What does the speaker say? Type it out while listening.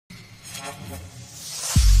Hi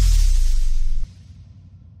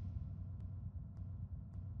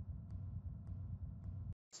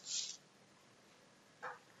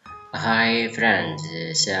friends,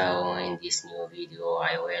 so in this new video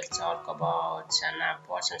I will talk about an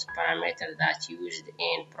important parameter that used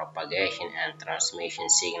in propagation and transmission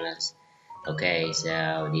signals. Okay,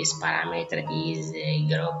 so this parameter is a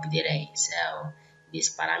group delay. So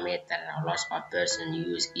this parameter a lot of person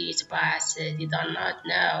use it, but they do not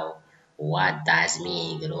know what does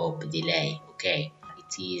mean group delay. Okay,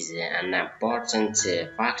 it is an important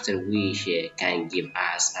factor which can give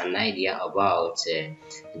us an idea about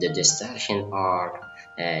the distortion or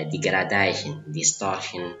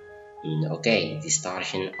distortion. Okay,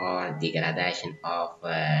 distortion or degradation of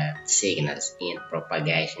signals in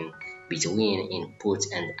propagation between input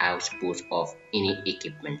and output of any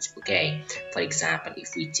equipment. Okay, for example,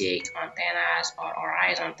 if we take antennas or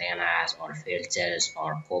arrays antennas or filters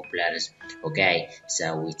or couplers. Okay,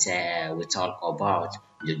 so we talk about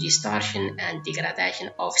the distortion and degradation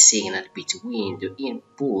of signal between the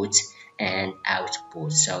input and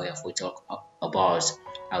output. So if we talk about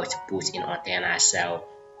output in antenna, so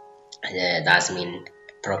that means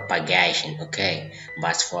propagation. Okay,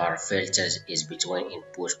 but for filters is between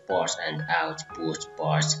input ports and output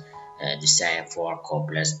ports, the same for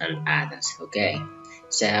couplers and others. Okay,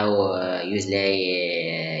 so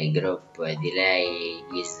usually group delay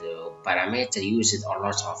is parameter used a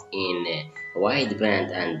lot of in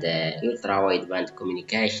wideband and ultra wideband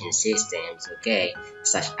communication systems. Okay,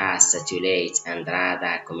 such as satellite and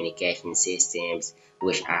radar communication systems,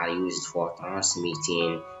 which are used for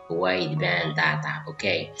transmitting wideband data.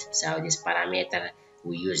 Okay, so this parameter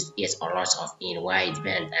we use it a lot of in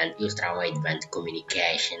wideband and ultra wideband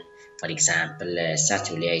communication, for example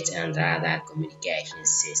satellite and radar communication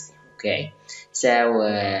system. Okay, so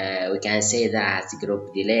we can say that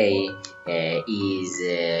group delay is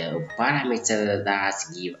a parameter that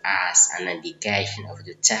give us an indication of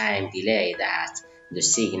the time delay that the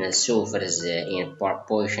signal suffers in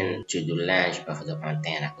proportion to the length of the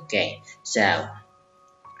antenna. Okay, so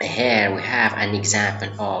here we have an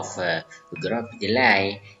example of group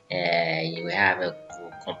delay. We have a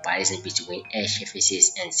comparison between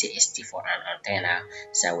HFSS and CST for an antenna.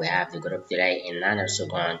 So we have the group delay in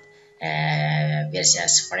nanosecond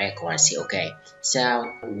versus frequency. Okay,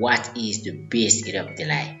 so what is the best group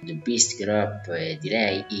delay? The best group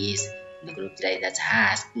delay is the group delay that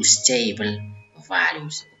has stable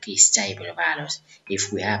values. Okay, stable values.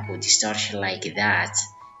 If we have a distortion like that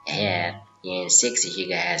here in 6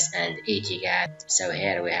 GHz and 8 GHz, so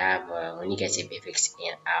here we have negative effects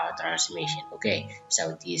in our transmission. Okay,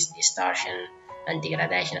 so this distortion and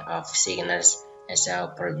degradation of signals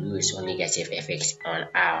so produce negative effects on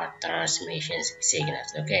our transmission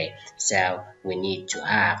signals. Okay, so we need to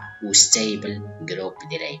have a stable group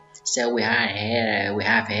delay. So we have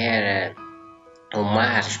here a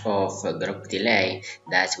much of group delay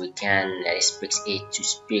that we can respect it to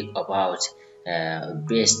speak about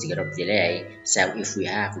best group delay. So if we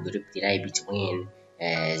have a group delay between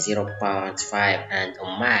 0.5 and a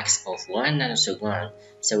max of 1 nanosecond,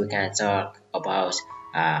 so we can talk about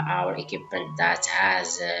our equipment that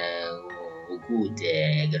has good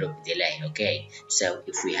group delay. Okay, so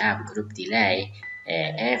if we have group delay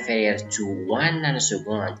inferior to 1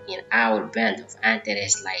 nanosecond in our band of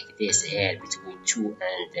interest like this here between 2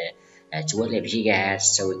 and 12 GHz,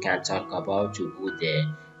 so we can talk about a good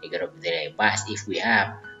group delay. But if we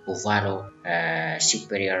have a value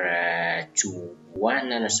superior to 1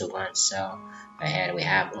 nanosecond, so here we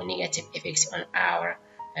have negative effects on our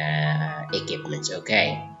equipment.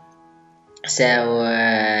 Okay, so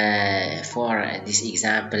for this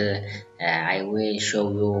example I will show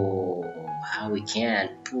you how we can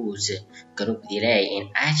put group delay in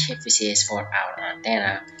HFSS for our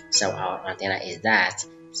antenna. So our antenna is that,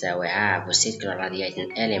 so we have a circular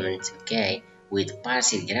radiating element, okay, with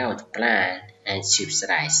partial ground plane and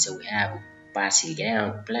substrate. So we have partial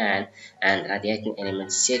ground plane and radiating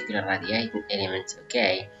element, circular radiating element.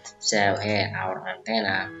 Okay, so here our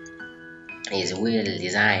antenna is well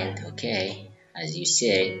designed. Okay, as you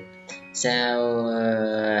see, so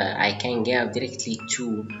I can go directly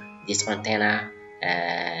to this antenna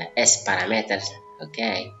S parameters.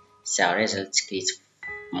 Okay, so results create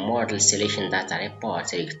model selection data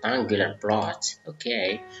report rectangular plot.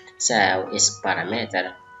 Okay, so S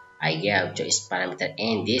parameter, I go to S parameter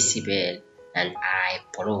in decibel and I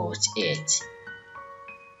plot it.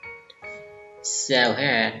 So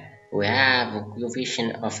here we have a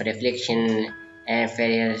coefficient of reflection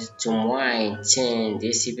inferior to -10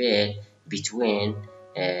 decibel between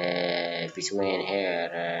between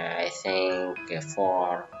here I think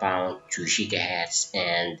 4.2 gigahertz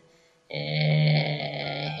and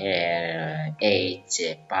here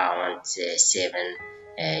 8.7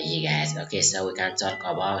 gigahertz. Okay, so we can talk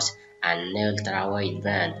about an ultra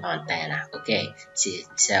wideband antenna. Okay,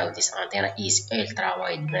 so this antenna is ultra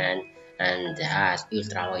wideband and has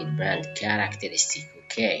ultra wideband characteristic.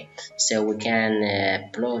 Okay, so we can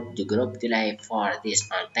plot the group delay for this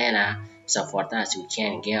antenna. So for that we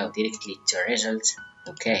can go directly to results.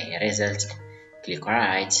 Okay, results, click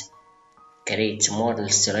right, create model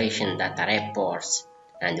solution data reports,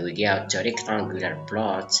 and we go to rectangular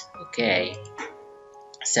plot. Okay,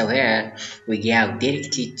 so here we go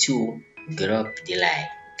directly to group delay.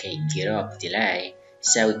 Okay, group delay,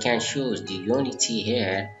 so we can choose the unity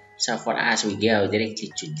here. So for us we go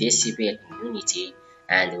directly to decibel unity,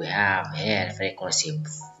 and we have here frequency.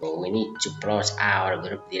 So we need to plot our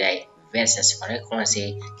group delay versus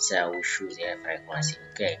frequency, so we choose here frequency.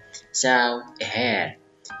 Okay, so here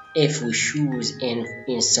if we choose in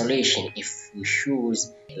installation, if we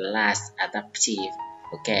choose last adaptive,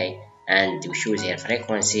 okay, and we choose here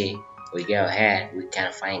frequency, we go here, we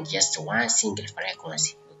can find just one single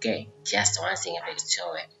frequency. Okay, just one single frequency.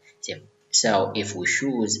 So if we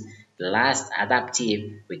choose last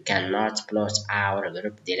adaptive, we cannot plot our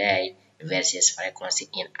group delay versus frequency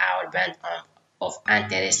in our band of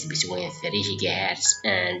interest between 3 gigahertz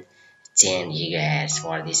and 10 gigahertz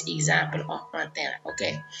for this example of antenna.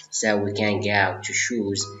 Okay, so we can go to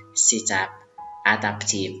choose setup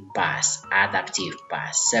adaptive pass.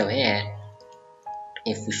 So here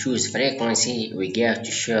if we choose frequency, we go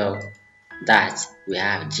to show that we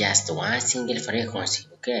have just one single frequency.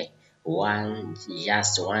 Okay,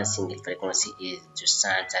 just one single frequency is the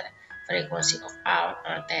center frequency of our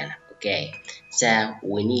antenna. Okay, so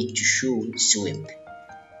we need to choose sweep.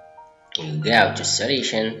 You go to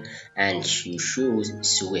solution and you choose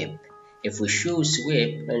sweep. If we choose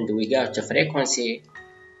sweep and we go to frequency,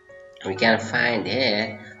 we can find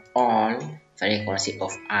here all frequency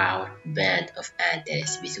of our band of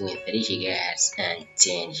interest between 3 gigahertz and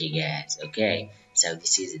 10 gigahertz. Okay, so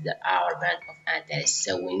this is our band of interest.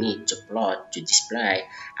 So we need to plot to display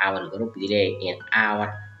our group delay in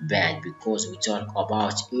our band, because we talk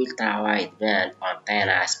about ultra wideband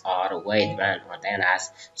antennas or wideband antennas.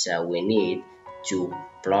 So we need to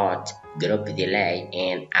plot group delay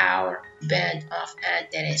in our band of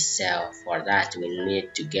interest. So for that we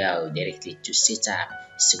need to go directly to setup,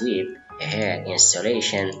 sweep, here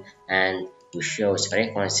installation, and we choose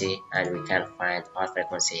frequency, and we can find all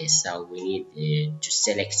frequencies. So we need to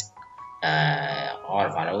select all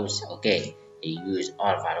values. Okay, use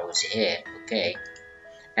all values here. Okay,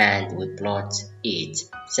 and we plot it.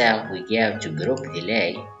 So we go to group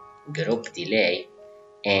delay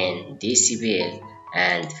and decibel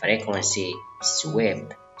and frequency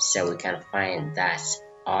sweep, so we can find that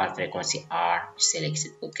all frequency are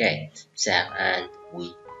selected. Okay, so and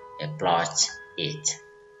we plot it.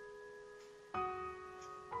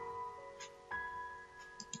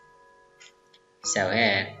 So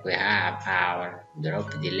here we have our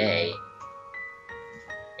group delay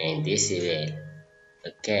and decibel.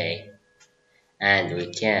 Okay, and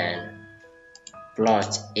we can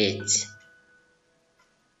plot it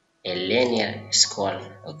a linear scale.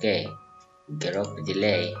 Okay, group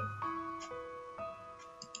delay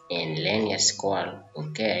in linear scale.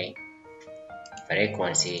 Okay,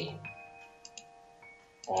 frequency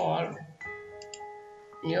all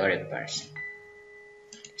new repeats.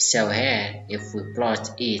 So here if we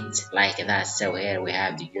plot it like that, so here we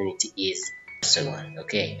have the unity is second.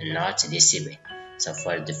 Okay, not decibel. So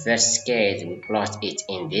for the first case we plot it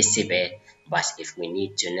in decibel, but if we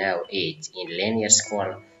need to know it in linear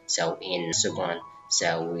scale, so in second,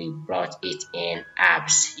 so we plot it in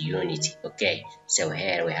abs unity. Okay, so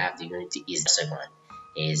here we have the unity is second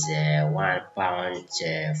is 1 pound,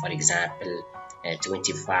 for example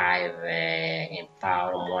 25 in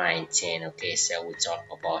power more 10. Okay, so we talk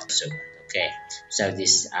about second. Okay, so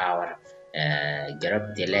this is our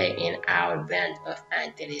group delay in our band of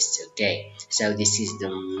interest. Okay, so this is the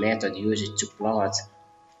method used to plot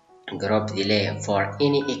group delay for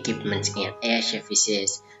any equipment in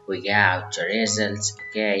HFSS. We go to results.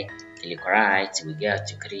 Okay, click right, we go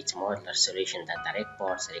to create modular solution data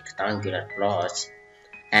reports, rectangular plots,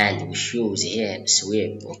 and we choose here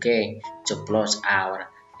sweep. Okay, to plot our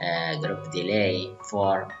group delay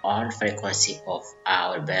for all frequency of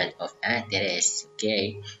our band of interest.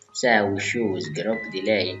 Okay, so we choose group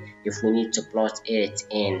delay. If we need to plot it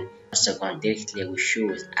in second, directly we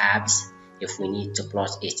choose abs. If we need to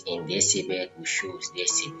plot it in decibel, we choose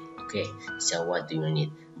decibel. Okay, so what do you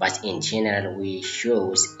need? But in general, we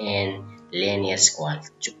choose in linear square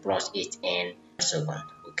to plot it in second.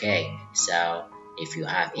 Okay, so if you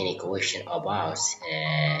have any question about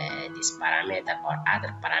this parameter or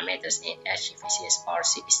other parameters in HFSS or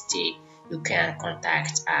CST, you can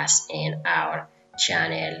contact us in our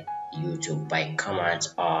channel YouTube by comment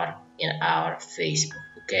or in our Facebook.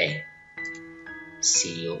 Okay,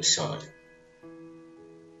 see you soon.